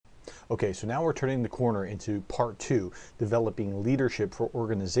Okay, so now we're turning the corner into part two, developing leadership for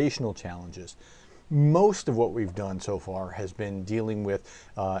organizational challenges. Most of what we've done so far has been dealing with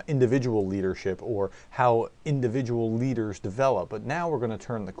individual leadership or how individual leaders develop, but now we're going to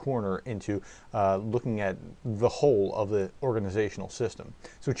turn the corner into looking at the whole of the organizational system.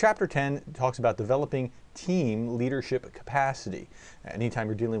 So chapter 10 talks about developing team leadership capacity. Anytime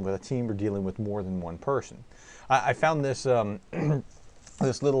you're dealing with a team, you're dealing with more than one person. I found this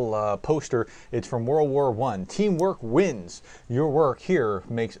this little poster. It's from World War I. Teamwork wins. Your work here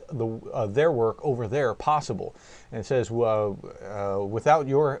makes their work over there possible. And it says, with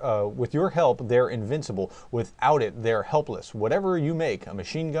your help, they're invincible. Without it, they're helpless. Whatever you make, a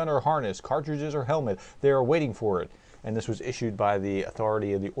machine gun or harness, cartridges or helmet, they are waiting for it. And this was issued by the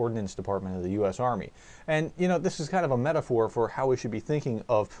authority of the Ordnance Department of the U.S. Army. And, you know, this is kind of a metaphor for how we should be thinking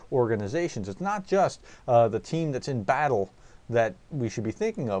of organizations. It's not just the team that's in battle that we should be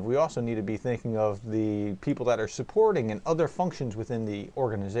thinking of. We also need to be thinking of the people that are supporting and other functions within the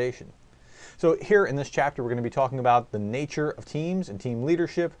organization. So here in this chapter, we're going to be talking about the nature of teams and team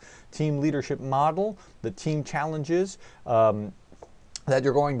leadership model, the team challenges that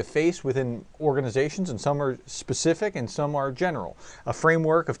you're going to face within organizations, and some are specific and some are general, a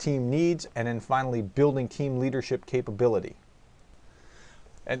framework of team needs, and then finally building team leadership capability.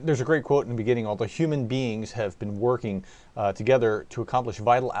 And there's a great quote in the beginning: although human beings have been working together to accomplish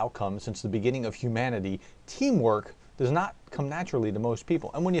vital outcomes since the beginning of humanity, teamwork does not come naturally to most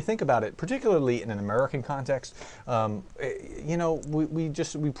people. And when you think about it, particularly in an American context, you know,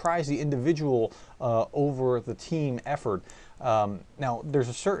 we prize the individual over the team effort. Now, there's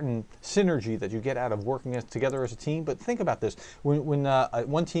a certain synergy that you get out of working together as a team, but think about this. When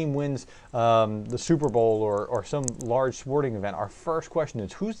one team wins the Super Bowl or some large sporting event, our first question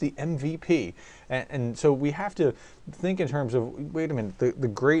is, who's the MVP? And so we have to think in terms of, wait a minute, the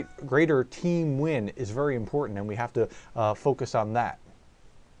greater team win is very important, and we have to focus on that.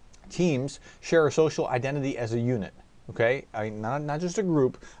 Teams share a social identity as a unit. Okay, not just a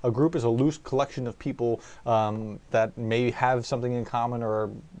group. A group is a loose collection of people that may have something in common or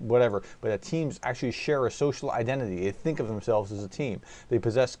whatever, but teams actually share a social identity. They think of themselves as a team. They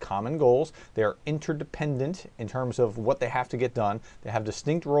possess common goals. They are interdependent in terms of what they have to get done. They have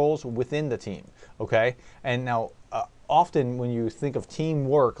distinct roles within the team. Okay, and now often when you think of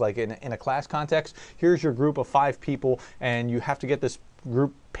teamwork, like in a class context, here's your group of 5 people, and you have to get this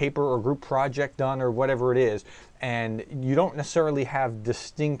group paper or group project done or whatever it is, and you don't necessarily have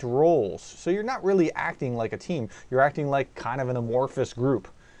distinct roles. So you're not really acting like a team. You're acting like kind of an amorphous group.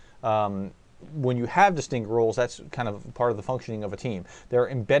 When you have distinct roles, that's kind of part of the functioning of a team. They're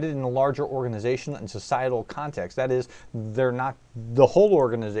embedded in a larger organizational and societal context. That is, they're not the whole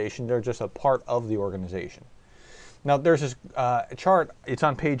organization, they're just a part of the organization. Now there's this chart, it's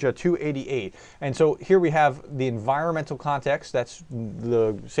on page 288, and so here we have the environmental context, that's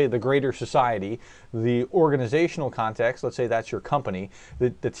the greater society, the organizational context, let's say that's your company,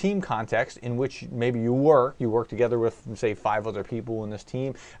 the team context in which maybe you work together with, say, 5 other people in this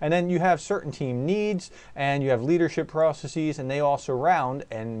team, and then you have certain team needs, and you have leadership processes, and they all surround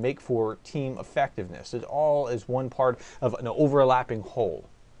and make for team effectiveness. It all is one part of an overlapping whole.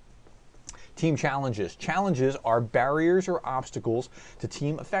 Team challenges. Challenges are barriers or obstacles to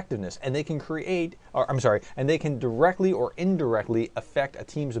team effectiveness, and they can and they can directly or indirectly affect a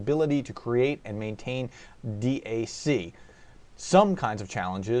team's ability to create and maintain DAC. Some kinds of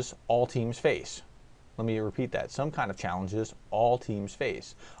challenges all teams face. Let me repeat that. Some kind of challenges all teams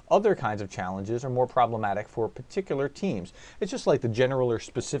face. Other kinds of challenges are more problematic for particular teams. It's just like the general or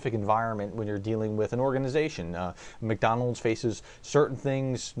specific environment when you're dealing with an organization. McDonald's faces certain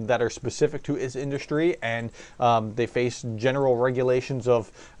things that are specific to its industry, and they face general regulations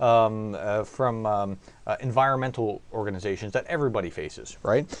from environmental organizations that everybody faces,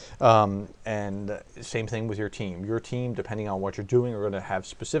 right? And same thing with your team. Your team, depending on what you're doing, are going to have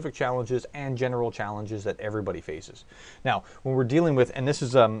specific challenges and general challenges that everybody faces. Now, when we're dealing with, and this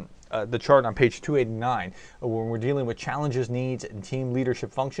is the chart on page 289, when we're dealing with challenges, needs, and team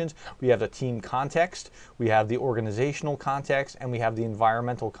leadership functions, we have the team context, we have the organizational context, and we have the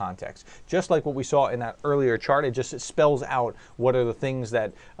environmental context. Just like what we saw in that earlier chart, it spells out what are the things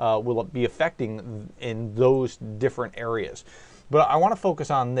that will be affecting in those different areas. But I want to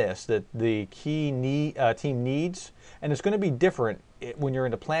focus on this, that the key team needs, and it's going to be different. When you're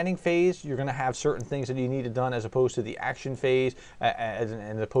in the planning phase, you're going to have certain things that you need done as opposed to the action phase,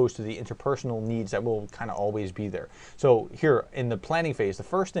 and opposed to the interpersonal needs that will kind of always be there. So here in the planning phase, the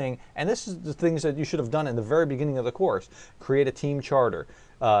first thing, and this is the things that you should have done in the very beginning of the course: create a team charter,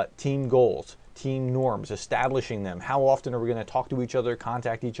 team goals, team norms, establishing them. How often are we going to talk to each other,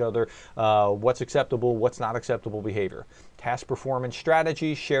 contact each other, what's acceptable, what's not acceptable behavior. Task performance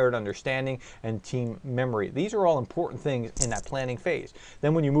strategy, shared understanding, and team memory. These are all important things in that planning phase.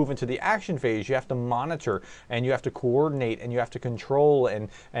 Then when you move into the action phase, you have to monitor and you have to coordinate and you have to control and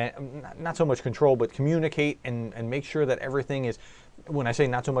not so much control, but communicate and make sure that everything is, when I say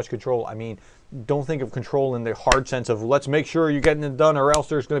not so much control, I mean, don't think of control in the hard sense of let's make sure you're getting it done or else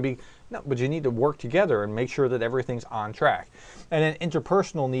there's going to be, no, but you need to work together and make sure that everything's on track. And then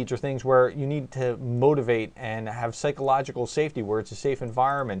interpersonal needs are things where you need to motivate and have psychological safety, where it's a safe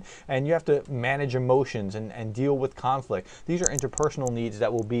environment, and you have to manage emotions and deal with conflict. These are interpersonal needs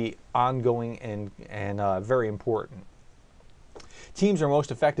that will be ongoing and very important. Teams are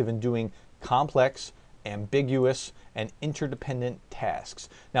most effective in doing complex, ambiguous, and interdependent tasks.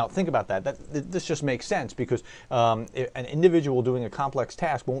 Now think about that. This just makes sense because an individual doing a complex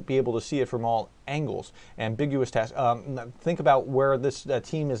task won't be able to see it from all angles. Ambiguous tasks, think about where this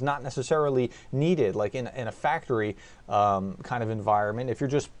team is not necessarily needed, like in a factory kind of environment. If you're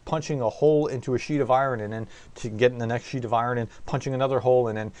just punching a hole into a sheet of iron and then to get in the next sheet of iron and punching another hole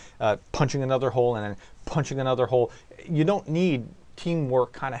and then punching another hole and then punching another hole, you don't need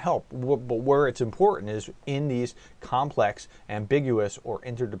teamwork kind of help. But where it's important is in these complex, ambiguous, or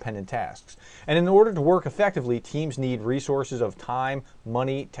interdependent tasks. And in order to work effectively, teams need resources of time,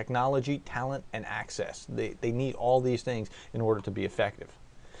 money, technology, talent, and access. They need all these things in order to be effective.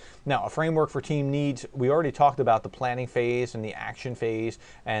 Now, a framework for team needs, we already talked about the planning phase and the action phase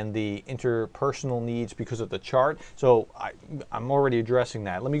and the interpersonal needs because of the chart. So I'm already addressing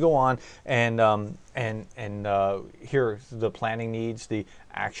that. Let me go on and here are the planning needs, the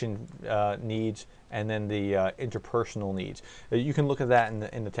action needs, and then the interpersonal needs. You can look at that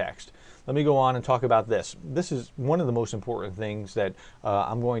in the text. Let me go on and talk about this. This is one of the most important things that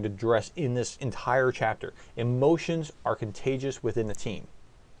I'm going to address in this entire chapter. Emotions are contagious within a team.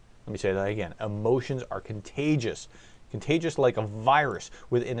 Let me say that again. Emotions are contagious. Contagious like a virus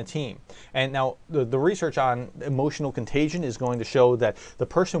within a team. And now the research on emotional contagion is going to show that the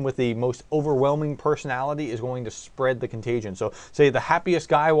person with the most overwhelming personality is going to spread the contagion. So say the happiest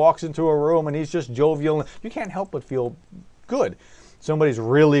guy walks into a room and he's just jovial. You can't help but feel good. Somebody's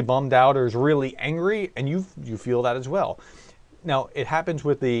really bummed out or is really angry and you feel that as well. Now, it happens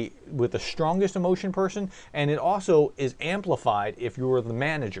with the strongest emotion person, and it also is amplified if you're the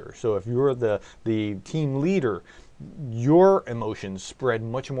manager. So if you're the team leader, your emotions spread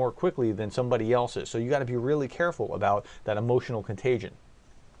much more quickly than somebody else's. So you got to be really careful about that emotional contagion.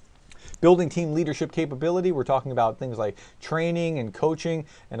 Building team leadership capability, we're talking about things like training and coaching,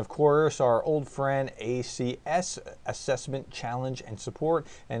 and of course our old friend ACS, assessment, challenge, and support,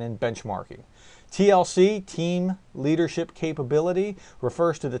 and then benchmarking. TLC, team leadership capability,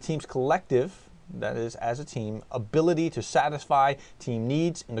 refers to the team's collective, that is, as a team, ability to satisfy team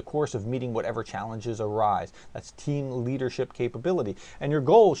needs in the course of meeting whatever challenges arise. That's team leadership capability. And your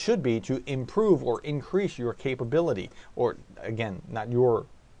goal should be to improve or increase your capability, or again, not your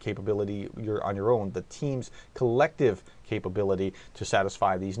capability you're on your own, the team's collective capability to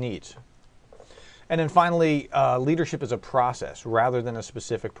satisfy these needs. And then finally, leadership is a process rather than a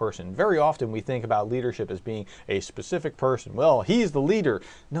specific person. Very often we think about leadership as being a specific person. Well, he's the leader.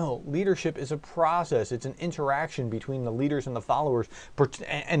 No, leadership is a process. It's an interaction between the leaders and the followers.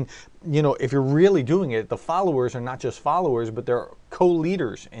 And you know, if you're really doing it, the followers are not just followers, but they're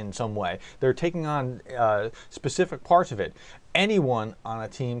co-leaders in some way. They're taking on specific parts of it. Anyone on a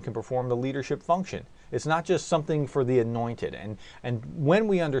team can perform the leadership function. It's not just something for the anointed. And when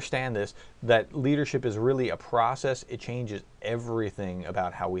we understand this, that leadership is really a process, it changes everything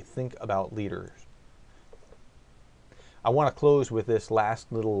about how we think about leaders. I want to close with this last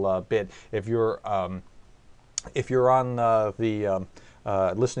little bit. If you're on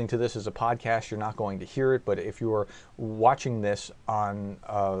listening to this as a podcast, you're not going to hear it. But if you're watching this on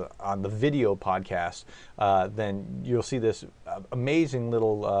the video podcast, then you'll see this amazing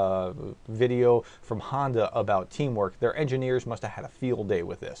little video from Honda about teamwork. Their engineers must have had a field day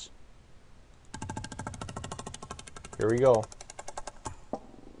with this. Here we go.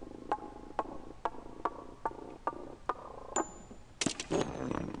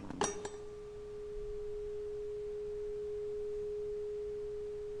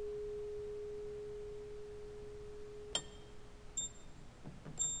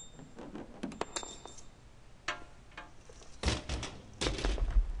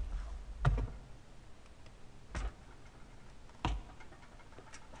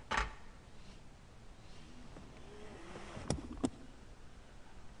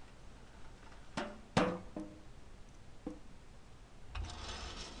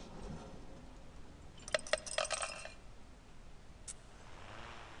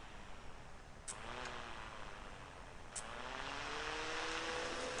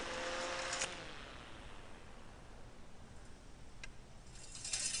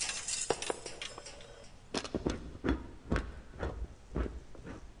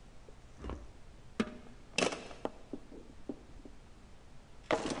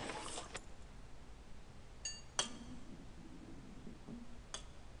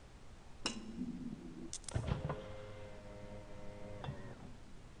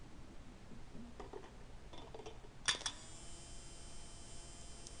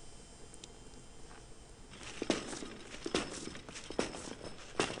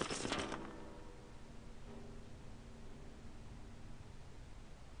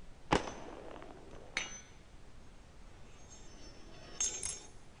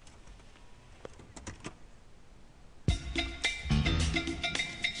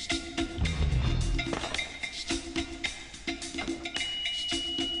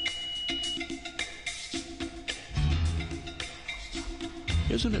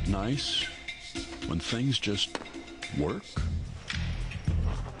 Isn't it nice when things just work?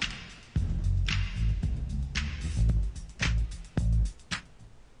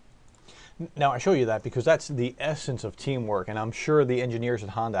 Now I show you that because that's the essence of teamwork, and I'm sure the engineers at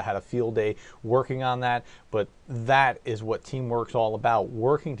Honda had a field day working on that, but that is what teamwork's all about,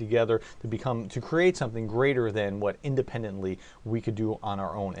 working together to create something greater than what independently we could do on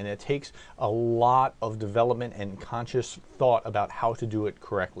our own. And it takes a lot of development and conscious thought about how to do it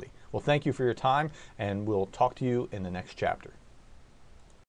correctly. Well, thank you for your time, and we'll talk to you in the next chapter.